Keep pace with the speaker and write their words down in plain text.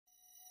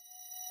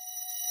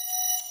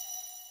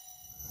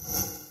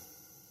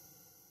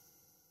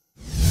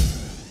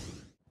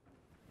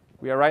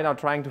We are right now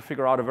trying to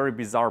figure out a very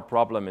bizarre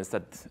problem, is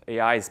that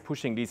AI is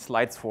pushing these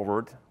slides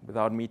forward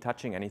without me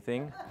touching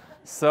anything.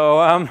 So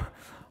I'm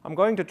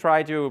going to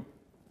try to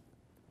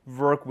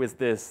work with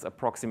this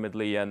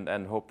approximately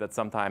and hope that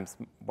sometimes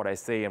what I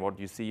say and what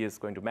you see is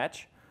going to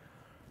match.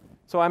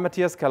 So I'm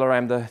Matthias Keller,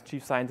 I'm the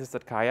chief scientist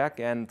at Kayak,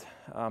 and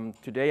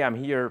today I'm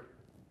here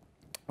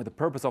with the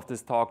purpose of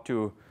this talk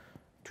to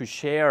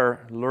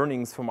share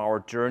learnings from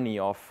our journey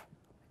of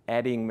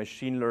adding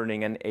machine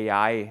learning and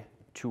AI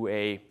to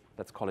a,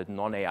 let's call it,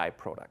 non-AI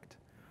product.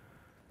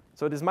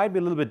 So this might be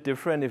a little bit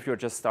different if you're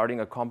just starting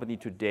a company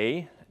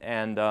today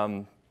and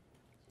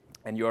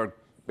you're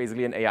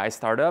basically an AI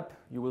startup.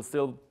 You will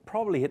still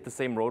probably hit the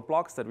same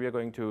roadblocks that we are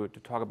going to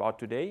talk about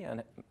today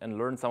and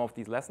learn some of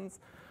these lessons.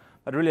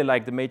 But really,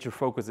 like, the major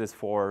focus is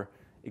for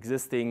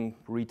existing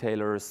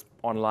retailers,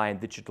 online,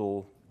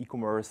 digital,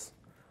 e-commerce,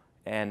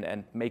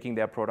 and making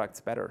their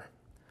products better.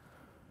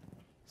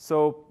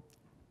 So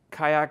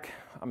Kayak,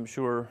 I'm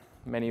sure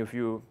many of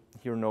you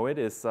here know it,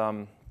 is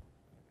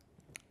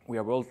we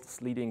are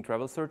world's leading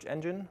travel search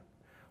engine.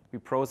 We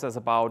process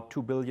about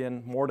 2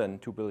 billion, more than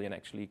 2 billion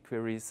actually,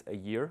 queries a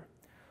year.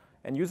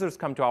 And users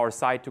come to our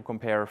site to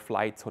compare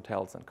flights,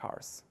 hotels, and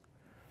cars.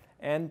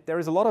 And there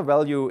is a lot of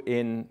value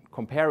in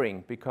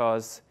comparing,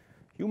 because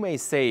you may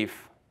save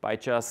by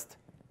just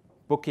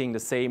booking the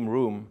same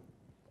room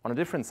on a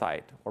different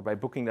site, or by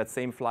booking that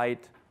same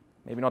flight,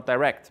 maybe not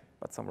direct,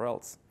 but somewhere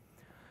else.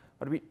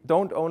 But we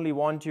don't only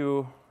want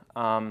you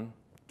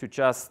to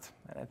just,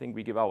 and I think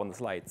we give out on the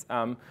slides,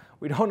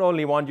 we don't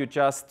only want you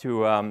just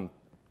to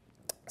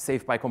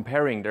save by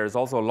comparing. There's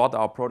also a lot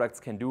our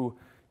products can do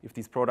if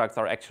these products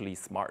are actually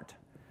smart.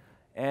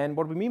 And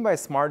what we mean by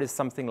smart is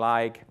something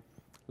like,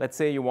 let's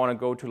say you want to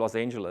go to Los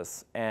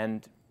Angeles,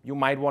 and you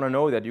might want to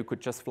know that you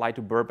could just fly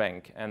to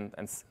Burbank and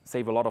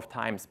save a lot of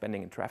time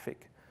spending in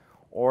traffic.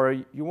 Or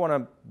you want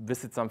to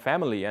visit some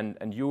family,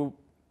 and you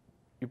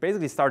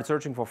basically start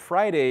searching for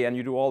Friday, and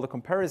you do all the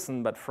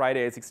comparison, but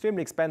Friday is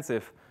extremely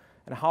expensive,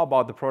 and how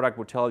about the product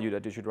would tell you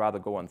that you should rather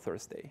go on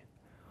Thursday?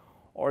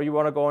 Or you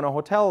want to go in a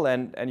hotel,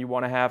 and you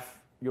want to have,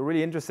 you're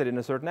really interested in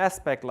a certain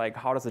aspect, like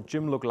how does a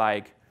gym look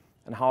like,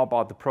 and how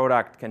about the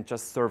product can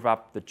just serve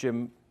up the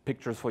gym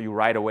pictures for you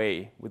right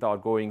away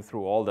without going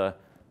through all the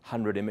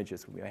 100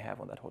 images we may have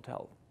on that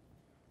hotel.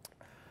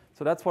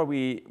 So that's what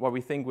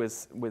we think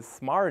with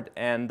smart,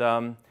 and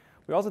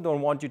we also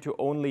don't want you to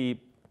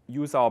only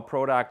use our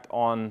product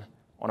on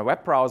a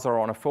web browser or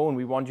on a phone.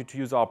 We want you to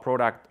use our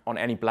product on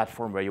any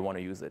platform where you want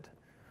to use it.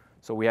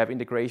 So we have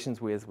integrations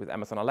with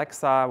Amazon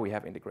Alexa, we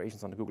have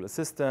integrations on the Google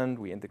Assistant,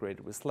 we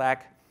integrated with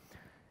Slack.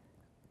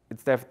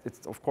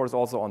 It's of course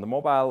also on the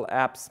mobile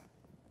apps,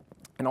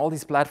 and all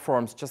these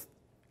platforms just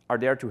are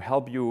there to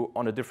help you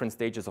on the different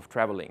stages of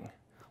traveling.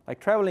 Like,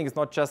 traveling is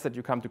not just that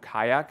you come to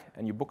Kayak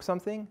and you book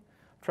something.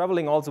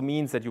 Traveling also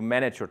means that you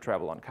manage your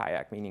travel on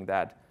Kayak, meaning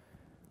that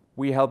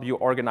we help you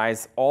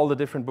organize all the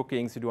different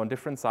bookings you do on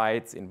different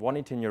sites in one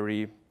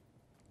itinerary,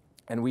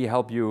 and we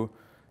help you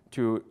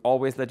to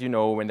always let you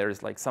know when there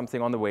is like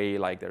something on the way,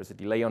 like there's a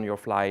delay on your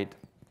flight,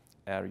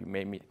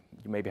 you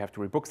maybe have to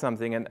rebook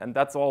something, and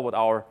that's all what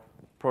our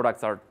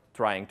products are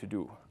trying to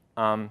do.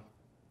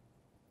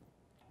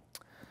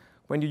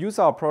 When you use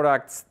our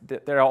products,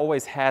 there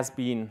always has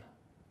been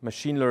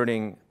machine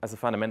learning as a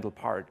fundamental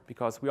part,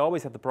 because we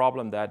always had the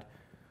problem that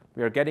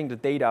we are getting the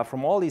data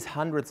from all these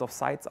hundreds of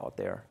sites out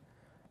there,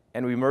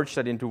 and we merge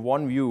that into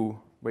one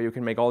view where you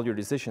can make all your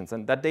decisions.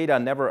 And that data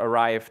never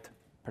arrived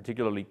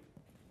particularly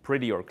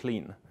pretty or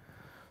clean.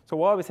 So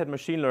we always had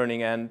machine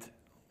learning, and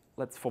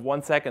let's for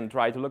 1 second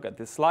try to look at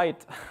this slide.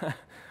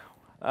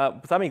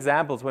 Some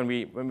examples: when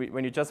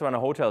you just run a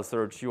hotel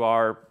search, you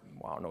are,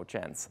 wow, no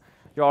chance.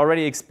 You're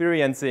already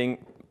experiencing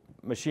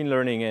machine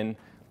learning in,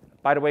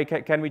 by the way,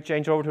 can we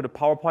change over to the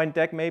PowerPoint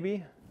deck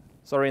maybe?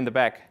 Sorry, in the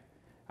back.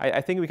 I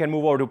think we can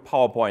move over to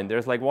PowerPoint.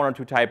 There's like 1 or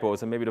 2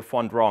 typos and maybe the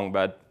font wrong,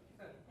 but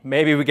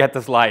maybe we get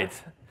the slide.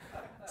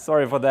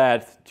 Sorry for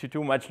that,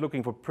 too much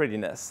looking for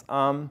prettiness.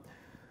 When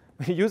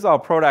you use our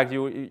product,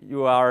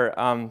 you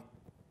are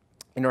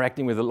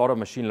interacting with a lot of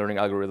machine learning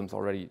algorithms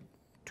already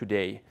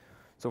today.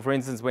 So for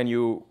instance, when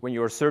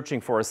you're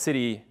searching for a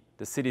city,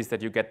 the cities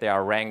that you get there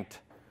are ranked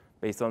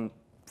based on,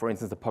 for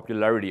instance, the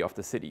popularity of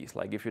the cities.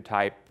 Like if you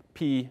type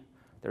P,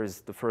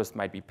 the first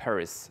might be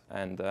Paris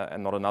and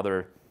not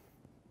another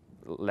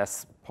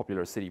less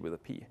popular city with a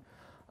P.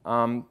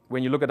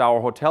 When you look at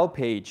our hotel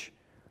page,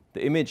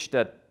 the image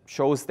that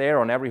shows there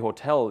on every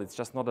hotel, it's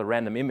just not a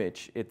random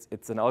image.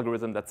 It's an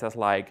algorithm that says,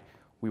 like,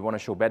 we want to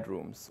show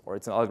bedrooms, or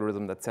it's an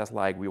algorithm that says,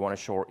 like, we want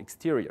to show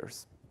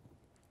exteriors.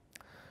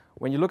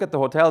 When you look at the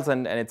hotels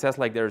and it says,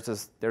 like, there's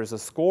a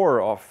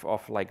score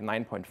of like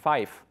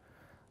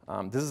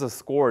 9.5, this is a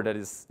score that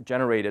is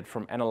generated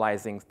from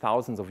analyzing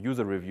thousands of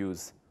user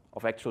reviews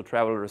of actual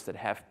travelers that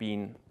have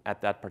been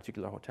at that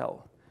particular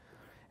hotel.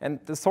 And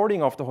the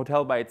sorting of the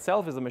hotel by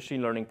itself is a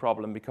machine learning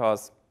problem,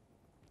 because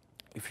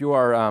if you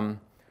are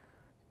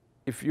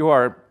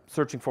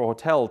searching for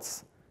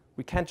hotels,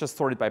 we can't just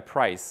sort it by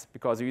price,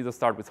 because you either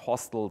start with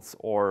hostels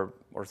or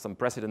some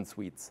president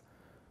suites.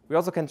 we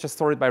also can just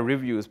sort it by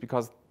reviews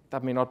because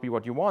that may not be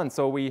what you want.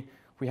 So we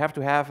have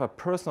to have a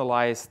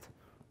personalized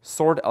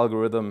sort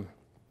algorithm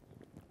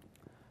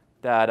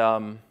that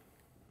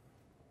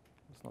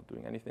it's not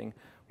doing anything.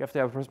 We have to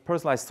have a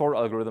personalized sort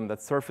algorithm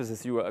that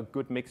surfaces you a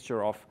good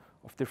mixture of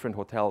different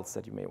hotels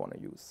that you may want to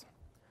use.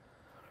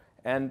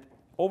 And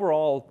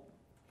overall,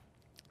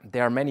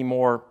 there are many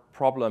more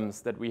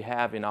problems that we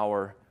have in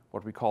our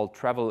what we call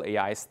travel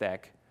AI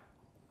stack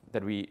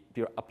that we're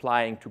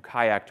applying to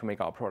Kayak to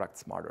make our product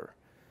smarter.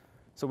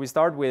 So we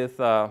start with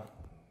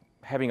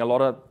having a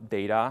lot of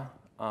data.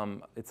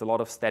 It's a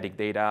lot of static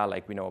data,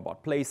 like we know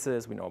about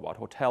places, we know about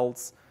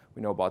hotels,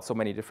 we know about so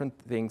many different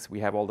things. We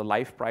have all the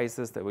live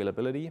prices, the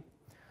availability.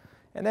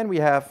 And then we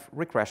have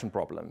regression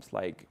problems,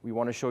 like we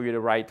want to show you the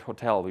right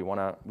hotel, we want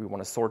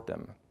to sort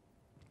them.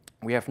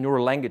 We have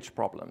neural language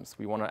problems.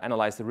 We want to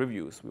analyze the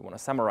reviews. We want to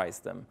summarize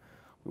them.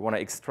 We want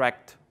to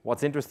extract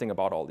what's interesting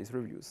about all these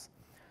reviews.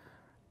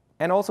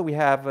 And also we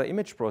have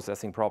image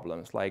processing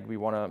problems, like we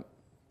want to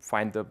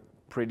find the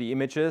pretty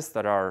images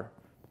that are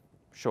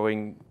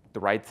showing the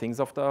right things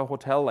of the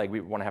hotel. Like we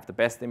want to have the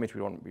best image.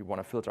 We want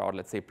to filter out,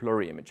 let's say,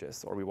 blurry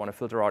images, or we want to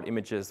filter out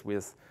images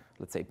with,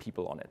 let's say,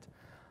 people on it.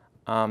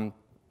 And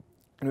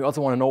we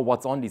also want to know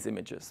what's on these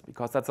images,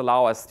 because that's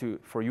allow us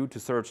for you to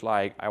search,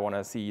 like, I want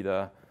to see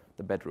the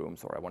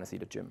bedrooms, or I want to see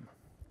the gym.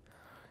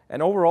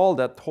 And overall,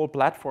 that whole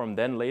platform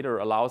then later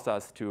allows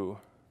us to,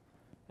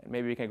 and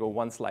maybe we can go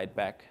one slide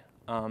back.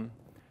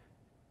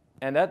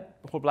 And that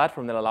whole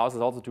platform then allows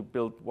us also to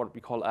build what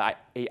we call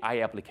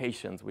AI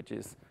applications, which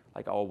is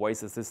like our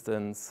voice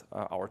assistants,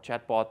 our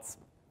chatbots,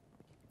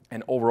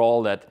 and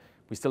overall that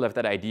we still have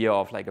that idea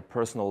of like a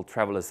personal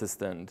travel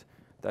assistant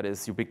that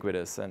is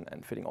ubiquitous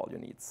and fitting all your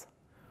needs.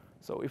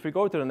 So if we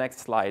go to the next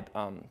slide,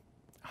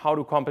 how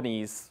do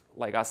companies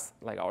like us,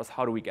 like ours,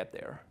 how do we get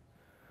there?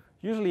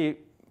 Usually,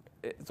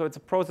 so it's a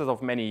process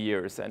of many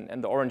years,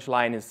 and the orange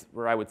line is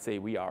where I would say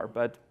we are.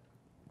 But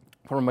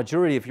for a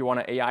majority, if you want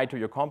to AI to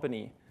your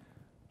company,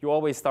 you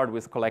always start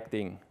with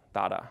collecting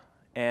data.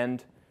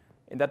 And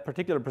in that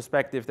particular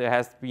perspective, there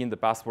has been the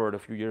buzzword a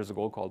few years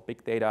ago called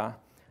big data.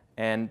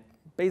 And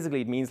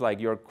basically, it means like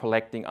you're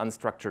collecting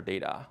unstructured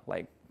data,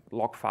 like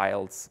log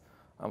files.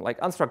 Like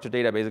unstructured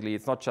data, basically,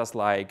 it's not just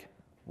like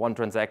one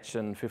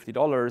transaction,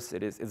 $50.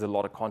 It is a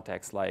lot of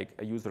context, like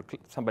a user,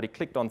 somebody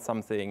clicked on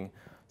something,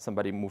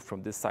 somebody moved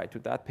from this site to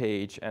that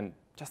page, and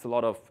just a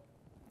lot of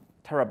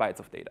terabytes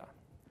of data.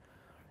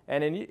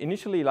 And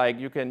initially, like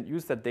you can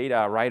use that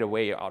data right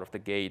away out of the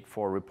gate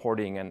for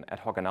reporting and ad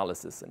hoc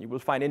analysis, and you will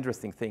find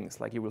interesting things.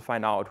 Like you will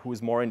find out who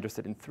is more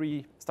interested in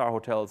 3-star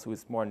hotels, who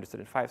is more interested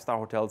in 5-star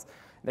hotels.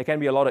 There can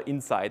be a lot of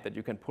insight that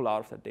you can pull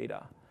out of that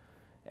data.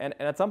 And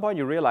at some point,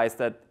 you realize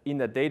that in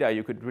that data,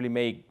 you could really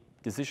make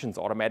decisions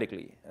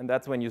automatically. And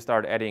that's when you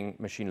start adding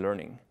machine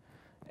learning.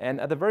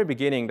 And at the very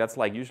beginning, that's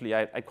like usually,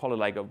 I call it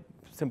like a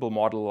simple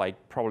model, like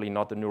probably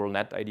not the neural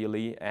net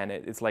ideally, and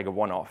it's like a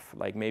one-off,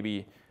 like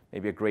maybe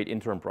a great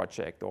intern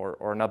project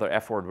or another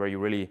effort where you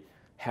really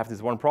have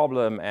this one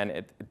problem and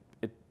it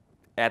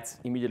adds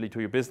immediately to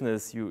your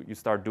business. You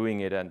start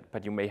doing it,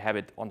 but you may have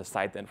it on the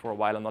side then for a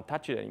while and not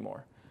touch it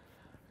anymore.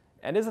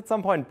 And this at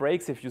some point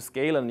breaks if you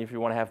scale and if you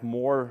want to have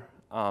more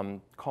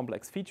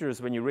complex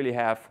features, when you really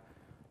have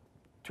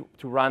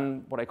to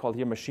run what I call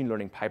here machine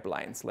learning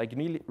pipelines. Like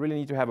you really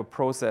need to have a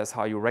process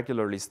how you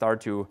regularly start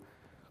to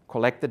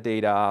collect the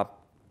data,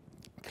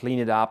 clean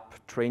it up,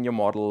 train your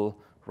model,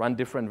 run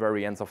different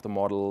variants of the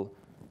model,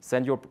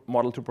 send your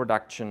model to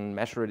production,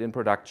 measure it in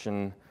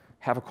production,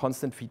 have a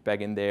constant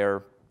feedback in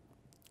there.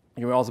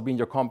 You may also be in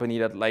your company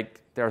that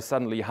like there are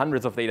suddenly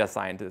hundreds of data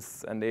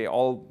scientists and they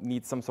all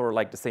need some sort of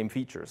like the same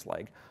features,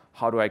 like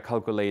how do I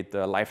calculate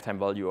the lifetime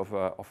value of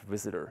a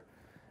visitor?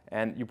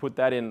 And you put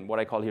that in what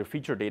I call here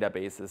feature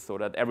databases so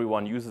that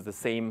everyone uses the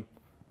same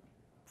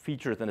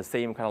features and the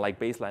same kind of like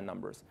baseline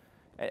numbers.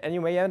 And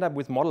you may end up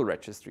with model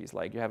registries.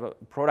 Like you have a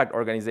product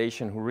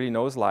organization who really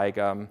knows like,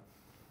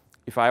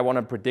 if I want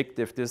to predict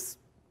if this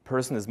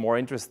person is more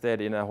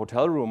interested in a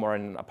hotel room or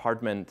in an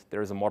apartment,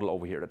 there is a model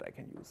over here that I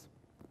can use.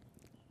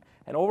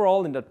 And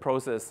overall in that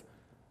process,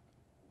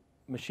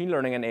 machine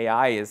learning and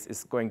AI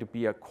is going to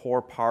be a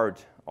core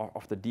part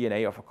of the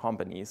DNA of a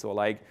company. So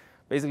like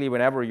basically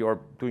whenever you're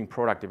doing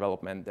product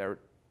development,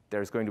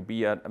 there's going to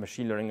be a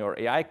machine learning or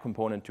AI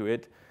component to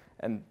it,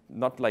 and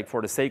not like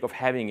for the sake of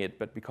having it,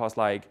 but because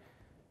like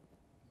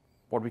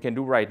what we can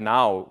do right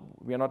now,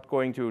 we are not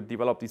going to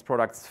develop these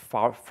products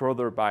far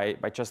further by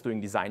just doing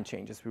design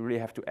changes. We really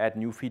have to add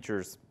new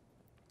features,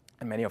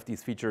 and many of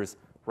these features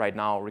right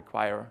now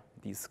require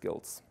these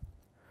skills.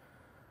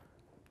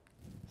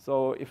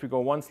 So if we go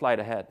one slide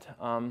ahead,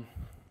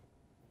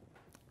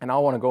 and I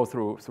want to go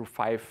through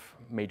 5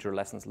 major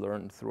lessons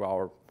learned through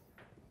our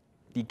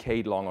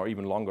decade-long or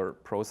even longer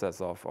process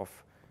of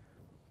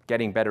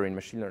getting better in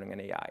machine learning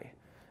and AI.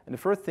 And the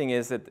first thing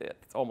is that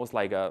it's almost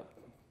like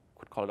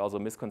could call it also a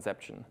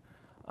misconception.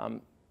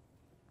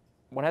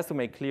 One has to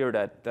make clear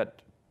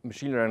that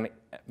machine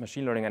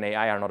learning and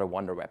AI are not a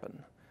wonder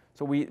weapon.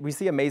 So we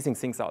see amazing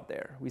things out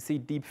there. We see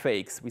deep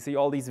fakes. We see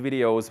all these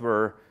videos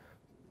where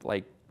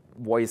like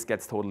voice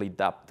gets totally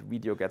dubbed,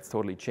 video gets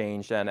totally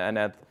changed, and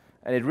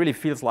it really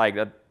feels like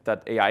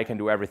that AI can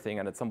do everything,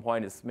 and at some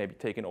point it's maybe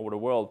taken over the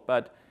world.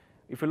 But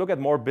if we look at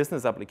more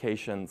business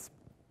applications,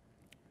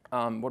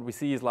 what we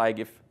see is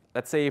like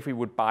let's say if we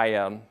would buy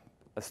a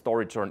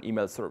storage or an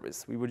email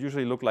service, we would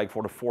usually look like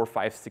for the 4,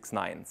 5, 6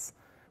 nines,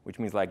 which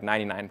means like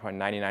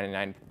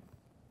 99.999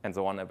 and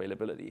so on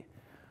availability.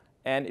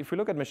 And if we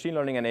look at machine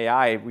learning and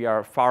AI, we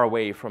are far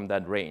away from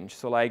that range.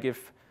 So like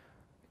if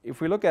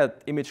we look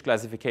at image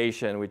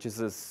classification, which is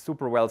a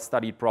super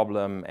well-studied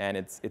problem, and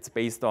it's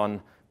based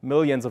on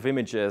millions of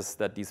images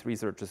that these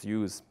researchers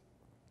use,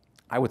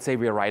 I would say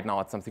we are right now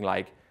at something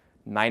like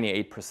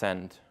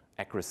 98%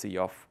 accuracy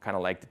of kind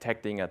of like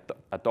detecting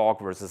a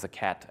dog versus a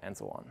cat and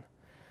so on.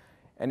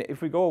 And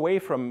if we go away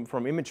from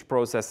image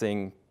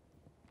processing,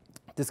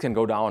 this can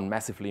go down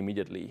massively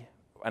immediately.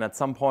 And at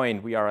some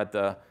point, we are at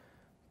the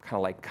kind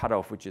of like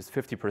cutoff, which is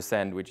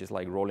 50%, which is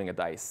like rolling a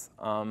dice.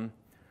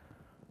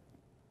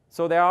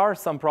 So there are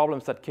some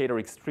problems that cater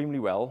extremely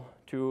well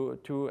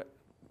to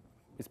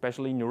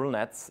especially neural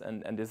nets,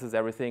 and this is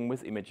everything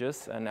with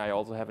images. And I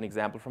also have an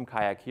example from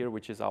Kayak here,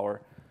 which is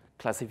our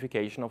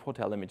classification of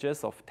hotel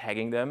images, of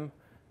tagging them.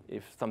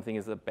 If something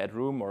is a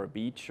bedroom or a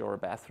beach or a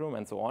bathroom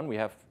and so on, we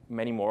have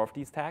many more of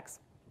these tags.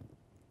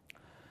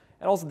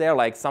 And also there,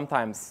 like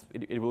sometimes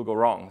it will go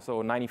wrong.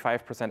 So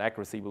 95%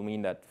 accuracy will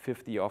mean that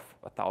 50 of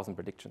 1,000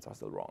 predictions are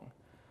still wrong.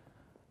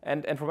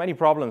 And for many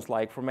problems,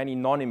 like for many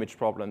non-image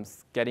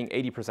problems, getting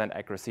 80%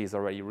 accuracy is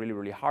already really,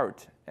 really hard.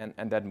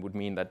 And that would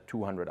mean that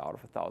 200 out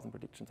of 1,000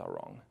 predictions are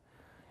wrong.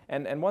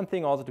 And one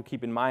thing also to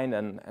keep in mind,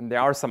 and there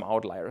are some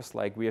outliers,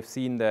 like we have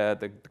seen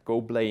the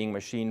Go playing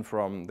machine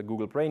from the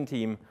Google Brain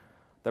team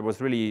that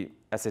was really,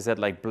 as I said,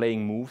 like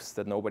playing moves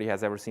that nobody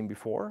has ever seen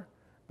before.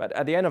 But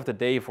at the end of the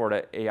day, for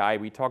the AI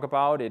we talk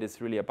about, it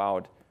is really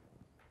about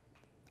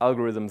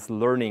algorithms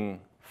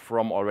learning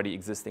from already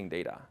existing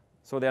data.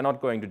 So they're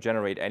not going to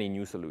generate any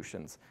new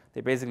solutions.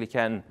 They basically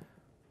can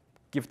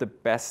give the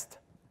best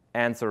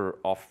answer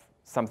of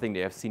something they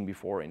have seen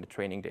before in the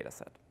training data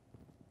set.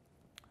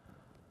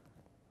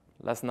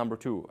 Lesson number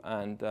 2,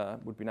 and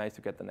would be nice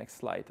to get the next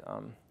slide.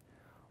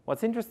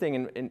 What's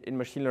interesting in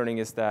machine learning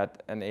is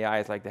that, and AI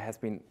is like, there has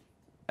been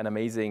an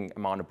amazing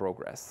amount of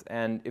progress.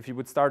 And if you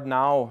would start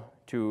now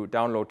to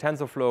download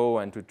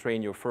TensorFlow and to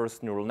train your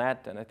first neural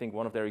net, and I think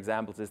one of their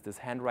examples is this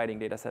handwriting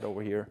data set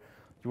over here,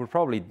 you were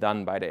probably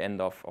done by the end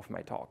of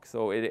my talk.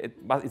 So it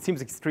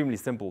seems extremely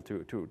simple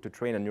to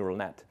train a neural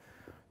net.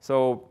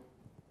 So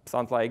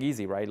sounds like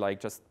easy, right? Like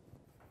just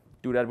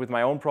do that with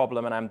my own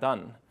problem and I'm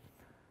done.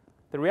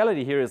 The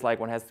reality here is like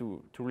one has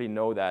to really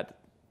know that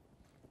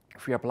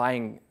if we're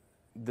applying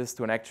this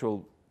to an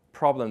actual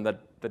problem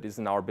that is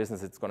in our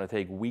business, it's going to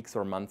take weeks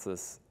or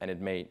months, and it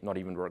may not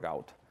even work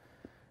out.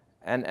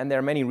 And there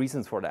are many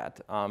reasons for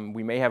that.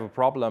 We may have a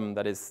problem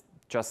that is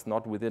just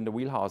not within the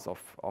wheelhouse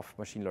of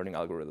machine learning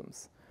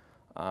algorithms.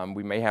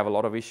 We may have a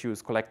lot of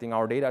issues collecting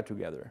our data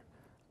together.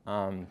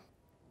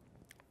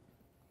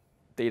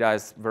 Data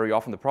is very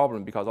often the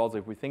problem, because also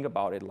if we think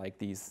about it, like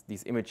these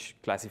image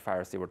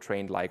classifiers, they were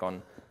trained like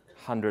on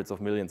hundreds of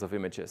millions of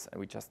images, and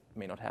we just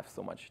may not have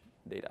so much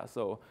data.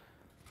 So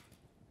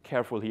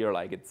careful here,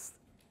 like it's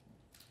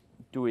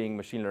doing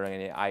machine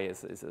learning and AI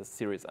is a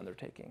serious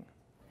undertaking.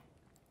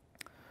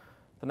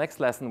 The next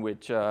lesson,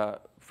 which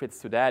fits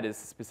to that, is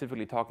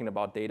specifically talking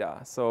about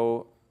data.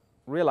 So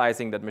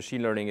realizing that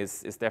machine learning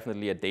is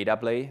definitely a data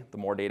play. The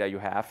more data you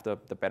have,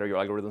 the better your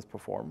algorithms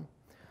perform.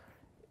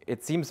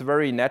 It seems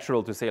very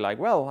natural to say like,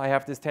 well, I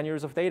have this 10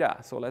 years of data,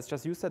 so let's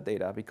just use that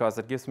data because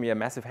it gives me a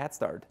massive head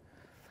start.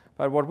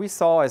 But what we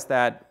saw is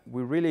that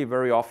we really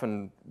very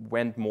often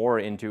went more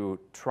into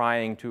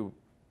trying to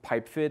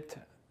pipe fit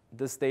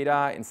this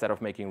data instead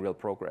of making real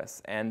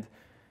progress. And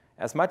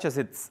as much as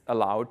it's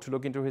allowed to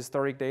look into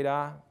historic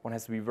data, one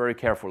has to be very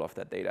careful of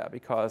that data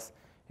because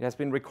it has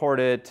been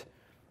recorded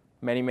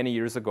many, many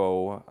years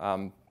ago.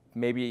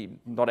 Maybe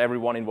not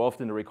everyone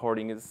involved in the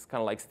recording is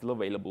kind of like still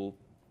available.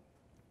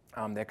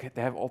 There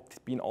have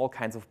been all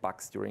kinds of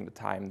bugs during the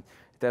time.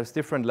 There's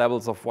different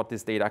levels of what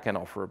this data can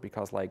offer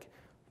because like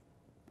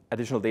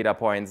additional data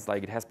points,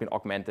 like it has been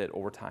augmented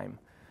over time.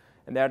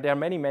 And there are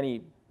many,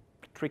 many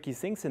tricky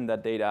things in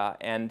that data,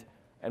 and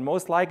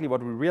most likely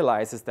what we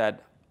realize is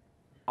that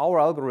our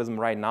algorithm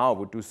right now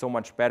would do so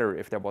much better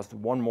if there was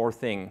one more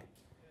thing.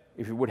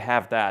 If we would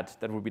have that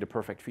would be the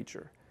perfect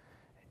feature.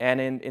 And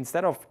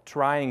instead of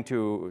trying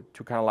to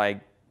kind of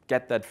like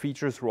get that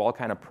feature through all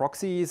kind of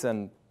proxies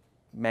and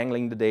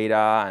mangling the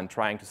data and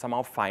trying to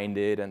somehow find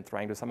it and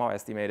trying to somehow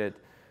estimate it,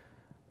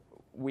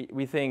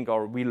 we think,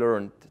 or we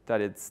learned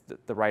that it's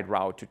the right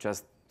route to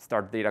just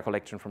start data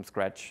collection from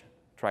scratch,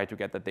 try to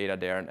get the data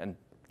there and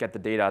get the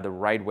data the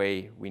right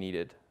way we need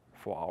it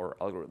for our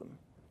algorithm.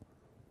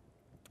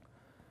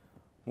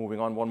 Moving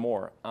on, one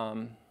more.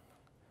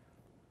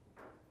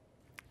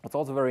 What's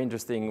also very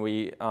interesting,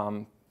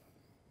 I'm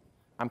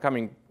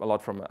coming a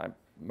lot from,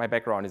 my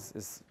background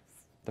is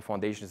the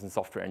foundation is in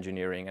software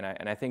engineering,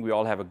 and I think we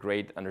all have a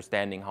great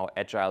understanding how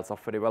agile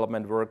software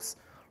development works.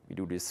 We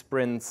do these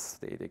sprints.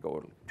 They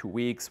go 2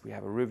 weeks. We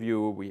have a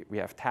review. We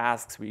have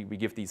tasks. We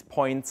give these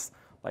points.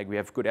 Like we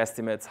have good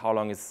estimates how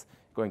long it's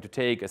going to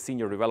take a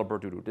senior developer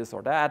to do this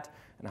or that,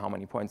 and how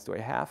many points do I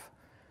have.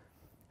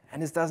 And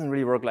this doesn't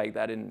really work like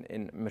that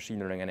in machine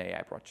learning and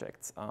AI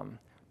projects.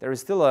 There is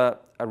still a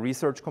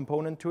research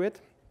component to it,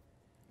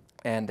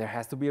 and there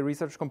has to be a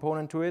research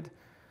component to it.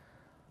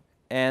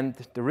 And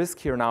the risk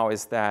here now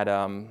is that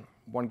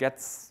one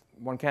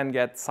can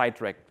get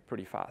sidetracked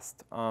pretty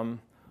fast.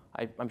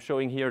 I'm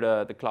showing here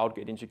the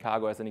CloudGate in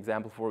Chicago as an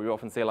example for, we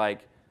often say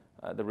like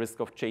the risk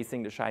of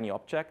chasing the shiny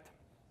object.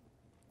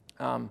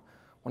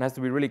 One has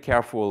to be really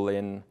careful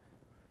in,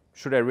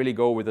 should I really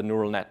go with a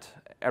neural net?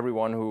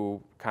 Everyone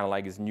who kind of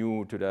like is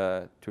new to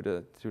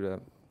the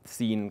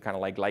scene kind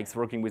of like likes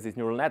working with these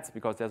neural nets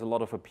because there's a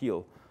lot of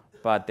appeal,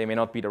 but they may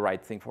not be the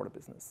right thing for the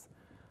business.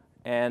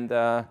 And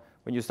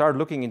when you start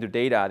looking into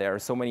data, there are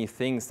so many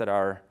things that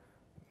are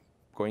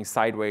going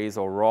sideways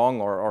or wrong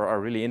or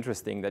are really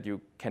interesting that you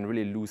can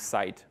really lose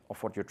sight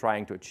of what you're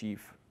trying to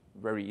achieve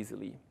very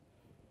easily.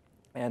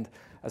 And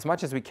as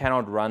much as we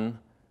cannot run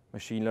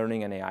machine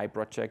learning and AI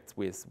projects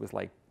with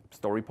like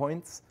story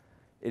points,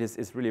 it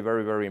is really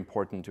very, very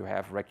important to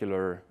have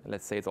regular,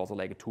 let's say it's also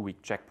like a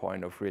 2-week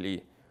checkpoint of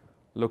really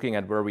looking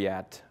at where we're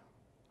at,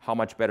 how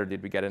much better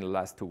did we get in the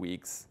last 2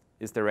 weeks,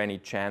 is there any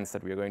chance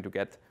that we are going to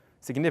get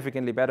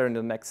significantly better in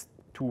the next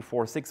 2,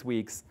 4, 6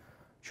 weeks,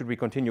 should we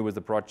continue with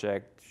the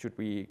project, should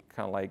we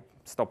kind of like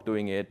stop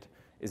doing it,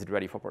 is it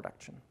ready for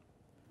production?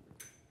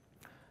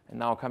 And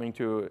now coming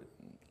to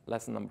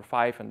lesson number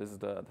 5, and this is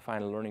the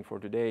final learning for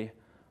today.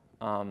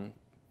 One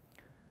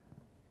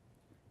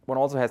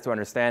also has to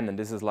understand, and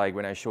this is like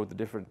when I showed the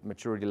different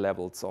maturity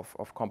levels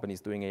of companies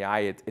doing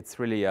AI, it's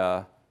really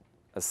a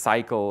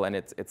cycle, and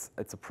it's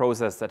a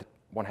process that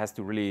one has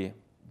to really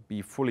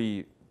be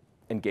fully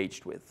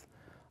engaged with.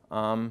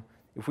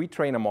 If we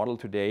train a model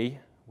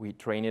today, we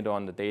train it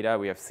on the data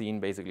we have seen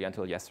basically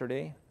until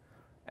yesterday,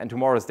 and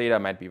tomorrow's data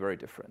might be very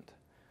different.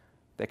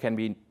 There can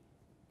be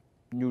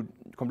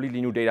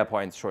completely new data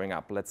points showing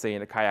up. Let's say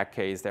in the Kayak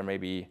case, there may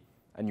be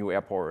a new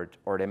airport,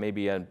 or there may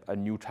be a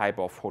new type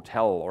of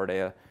hotel, or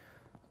a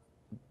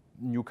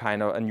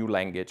new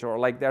language, or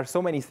like there are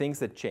so many things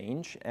that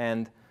change.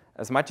 And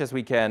as much as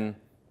we can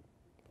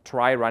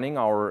try running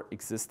our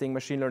existing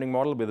machine learning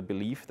model with a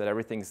belief that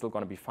everything is still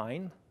going to be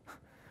fine,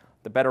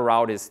 the better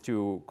route is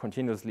to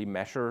continuously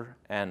measure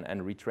and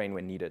retrain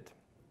when needed.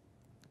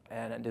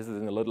 And this is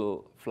in a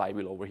little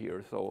flywheel over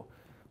here. So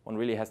one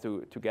really has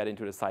to get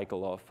into the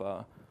cycle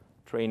of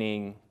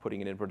training,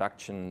 putting it in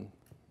production,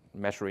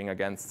 measuring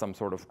against some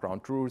sort of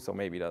ground truth, so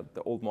maybe the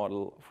old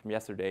model from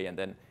yesterday, and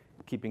then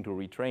keeping to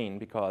retrain,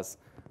 because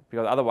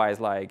otherwise,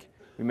 like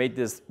we made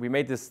this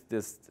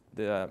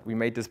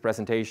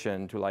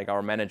presentation to like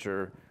our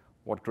manager,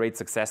 what great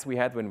success we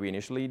had when we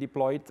initially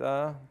deployed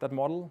that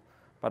model,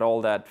 but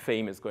all that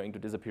fame is going to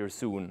disappear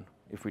soon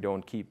if we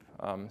don't keep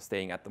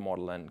staying at the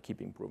model and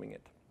keep improving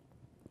it.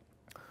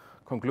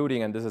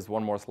 Concluding, and this is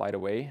one more slide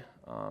away.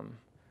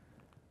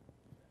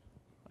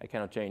 I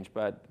cannot change,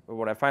 but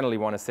what I finally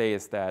want to say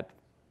is that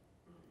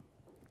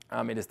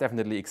it is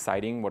definitely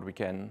exciting what we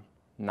can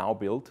now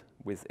build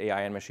with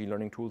AI and machine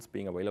learning tools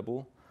being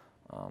available.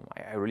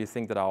 I really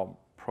think that our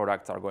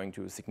products are going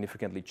to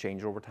significantly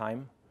change over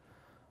time.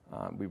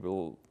 We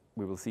will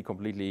see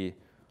completely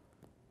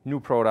new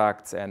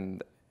products,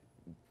 and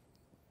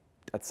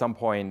at some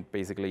point,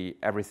 basically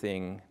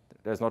everything.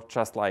 There's not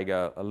just like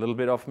a little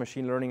bit of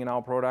machine learning in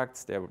our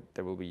products. There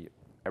will be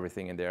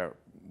everything in there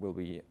will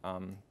be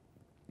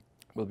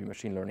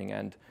machine learning,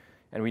 and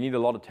we need a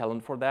lot of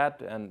talent for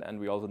that, and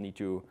we also need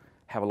to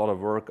have a lot of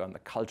work on the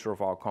culture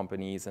of our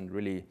companies and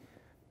really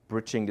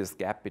bridging this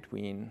gap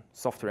between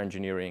software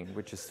engineering,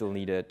 which is still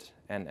needed,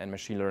 and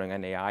machine learning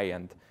and AI,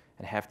 and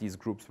have these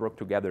groups work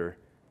together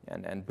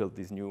and build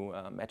these new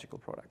magical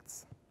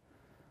products.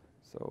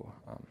 So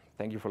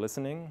thank you for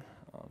listening.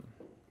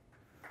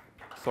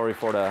 Sorry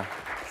for the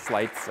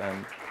slides,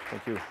 and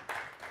thank you.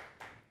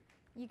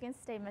 You can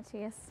stay,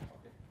 Matthias.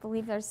 I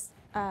believe there's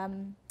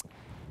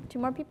 2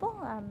 more people.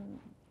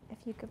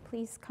 If you could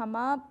please come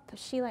up.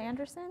 Sheila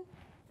Anderson.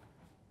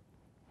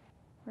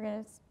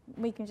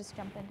 We can just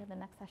jump into the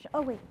next session.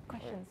 Oh, wait,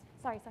 questions.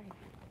 Sorry. Do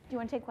you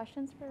want to take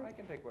questions? I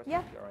can take questions.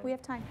 Yeah, we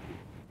have time.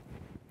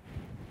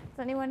 Does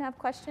anyone have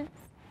questions?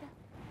 Yeah,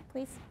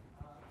 please.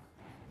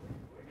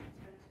 Where do you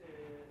tend to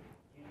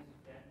use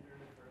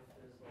vendors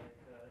versus like,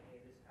 hey,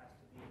 this has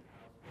to be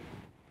in-house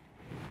partners?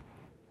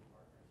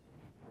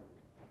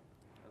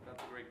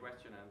 That's a great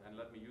question, and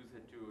let me use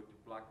it to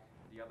plug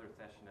the other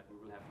session that we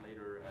will have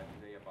later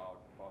today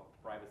about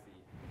privacy.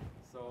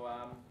 So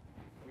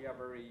we are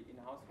very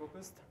in-house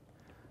focused,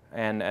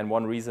 and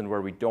one reason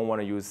where we don't want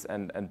to use,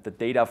 and the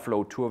data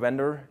flow to a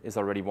vendor is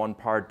already one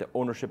part. The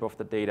ownership of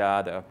the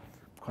data, the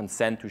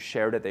consent to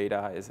share the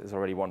data is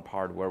already one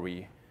part where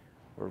we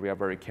are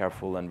very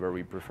careful and where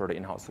we prefer the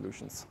in-house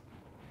solutions.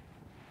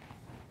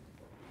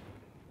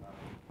 So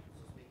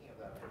speaking of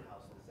that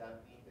in-house, does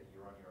that mean that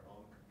you're on your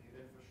own compute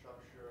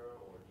infrastructure,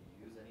 or do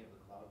you use any of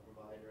the cloud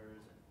providers?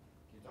 And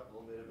can you talk a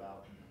little bit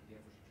about the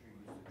infrastructure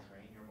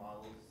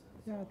models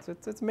and so Yeah, on?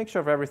 it's a mixture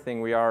of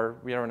everything. We are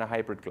in a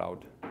hybrid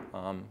cloud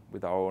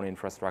with our own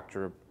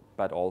infrastructure,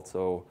 but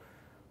also,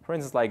 for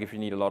instance, like if you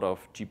need a lot of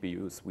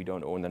GPUs, we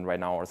don't own them right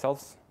now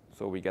ourselves,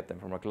 so we get them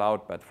from a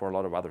cloud. But for a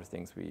lot of other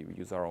things, we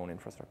use our own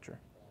infrastructure.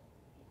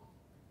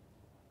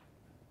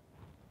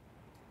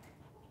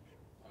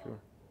 Sure.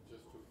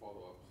 Just to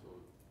follow up, so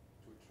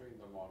to train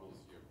the models,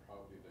 you're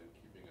probably then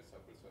keeping a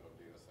separate set of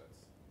data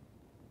sets.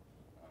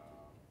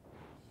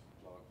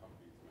 A lot of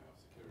companies may have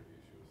security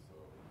issues, so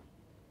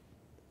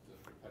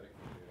just preparing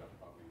for data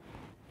probably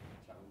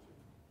challenging.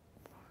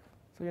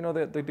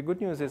 So the good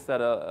news is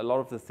that a lot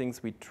of the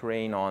things we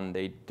train on,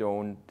 they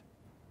don't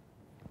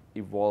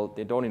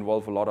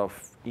involve a lot of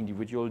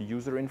individual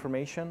user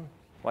information.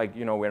 Like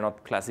we're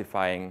not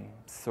classifying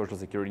social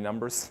security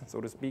numbers,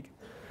 so to speak.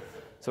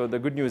 So the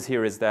good news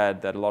here is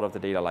that a lot of the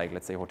data, like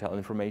let's say hotel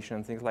information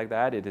and things like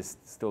that, it is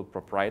still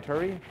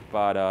proprietary,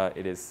 but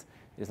it is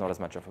not as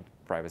much of a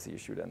privacy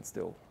issue then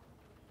still.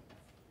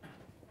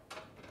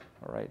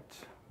 All right,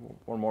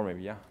 one more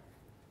maybe, yeah.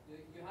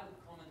 You had a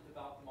comment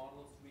about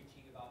models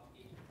reaching about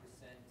 80%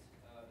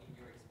 in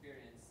your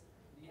experience.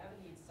 Do you have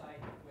any insight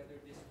whether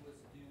this was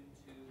due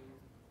to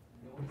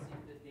noise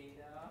in the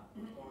data,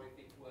 or if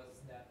it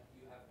was that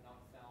you have not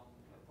found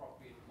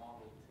appropriate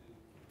model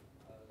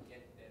to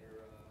get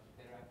better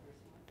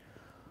accuracy?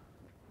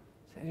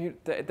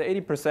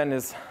 The 80%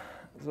 is,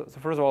 so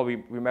first of all, we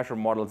measure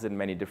models in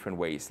many different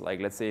ways.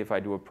 Like let's say if I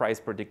do a price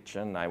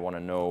prediction, I want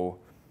to know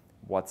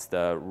what's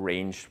the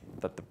range,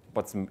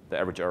 what's the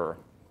average error,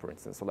 for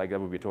instance. So like that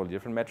would be a totally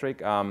different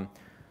metric.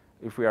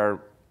 If we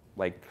are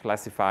like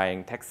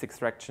classifying text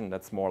extraction,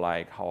 that's more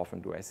like how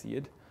often do I see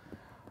it.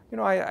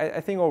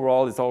 I think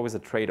overall it's always a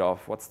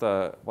trade-off. What's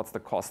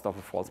the cost of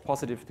a false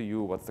positive to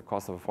you? What's the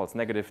cost of a false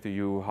negative to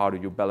you? How do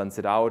you balance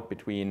it out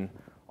between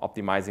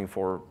optimizing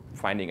for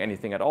finding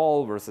anything at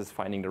all versus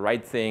finding the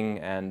right thing?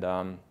 And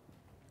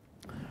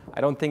I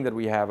don't think that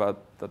we have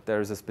that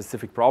there's a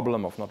specific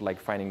problem of not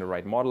like finding the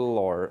right model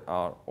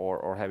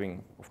or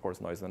having, of course,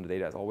 noise on the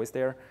data is always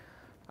there.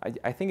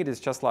 I think it is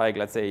just like,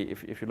 let's say,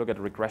 if you look at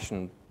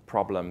regression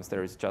problems,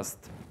 there is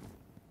just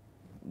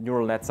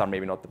neural nets are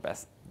maybe not the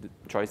best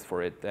choice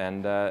for it,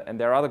 and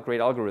there are other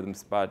great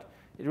algorithms, but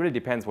it really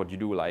depends what you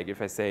do. Like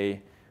if I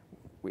say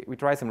we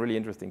try some really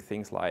interesting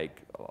things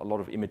like a lot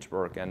of image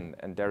work, and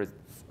there is,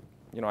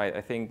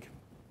 I think,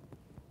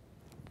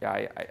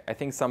 yeah, I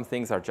think some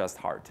things are just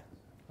hard.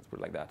 Let's put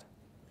it like that.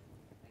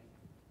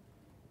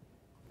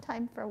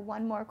 Time for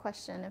one more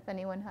question if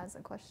anyone has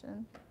a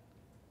question.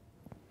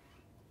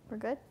 We're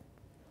good?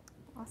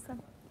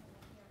 Awesome.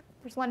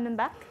 There's one in the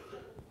back.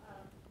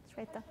 It's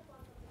right there.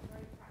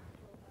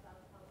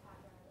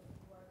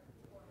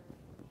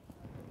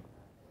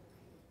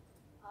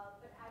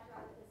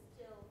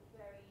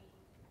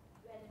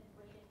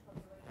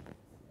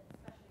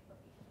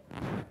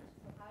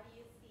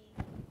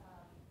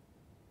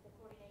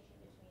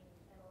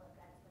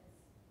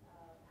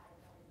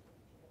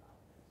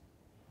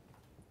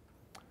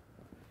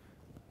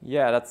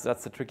 Yeah,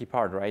 that's the tricky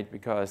part, right?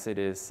 Because it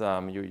is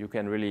you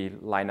can really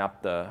line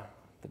up the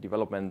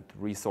development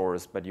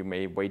resource, but you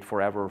may wait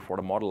forever for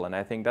the model. And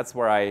I think that's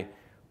where I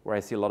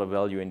see a lot of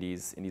value in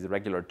these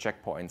regular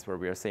checkpoints where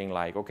we are saying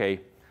like,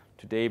 okay,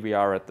 today we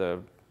are at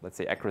the, let's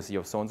say, accuracy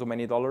of so and so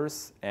many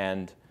dollars,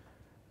 and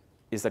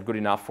is that good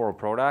enough for a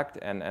product?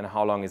 And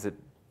how long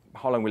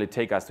will it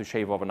take us to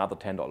shave off another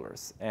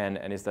 $10?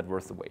 And is that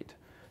worth the wait?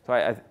 So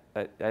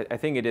I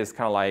think it is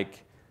kind of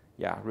like,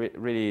 yeah,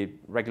 really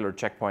regular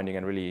checkpointing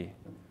and really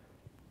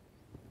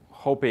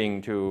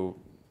hoping to,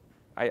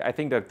 I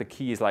think that the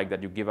key is like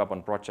that you give up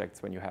on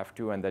projects when you have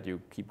to and that you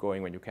keep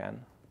going when you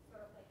can.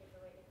 Sort of like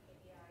iterative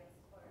KPIs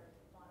for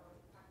model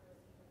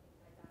accuracy and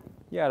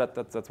things like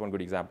that. Yeah, that's one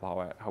good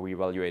example how we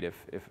evaluate if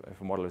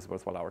a model is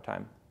worthwhile our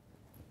time.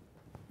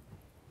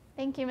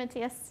 Thank you,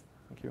 Matthias.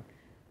 Thank you.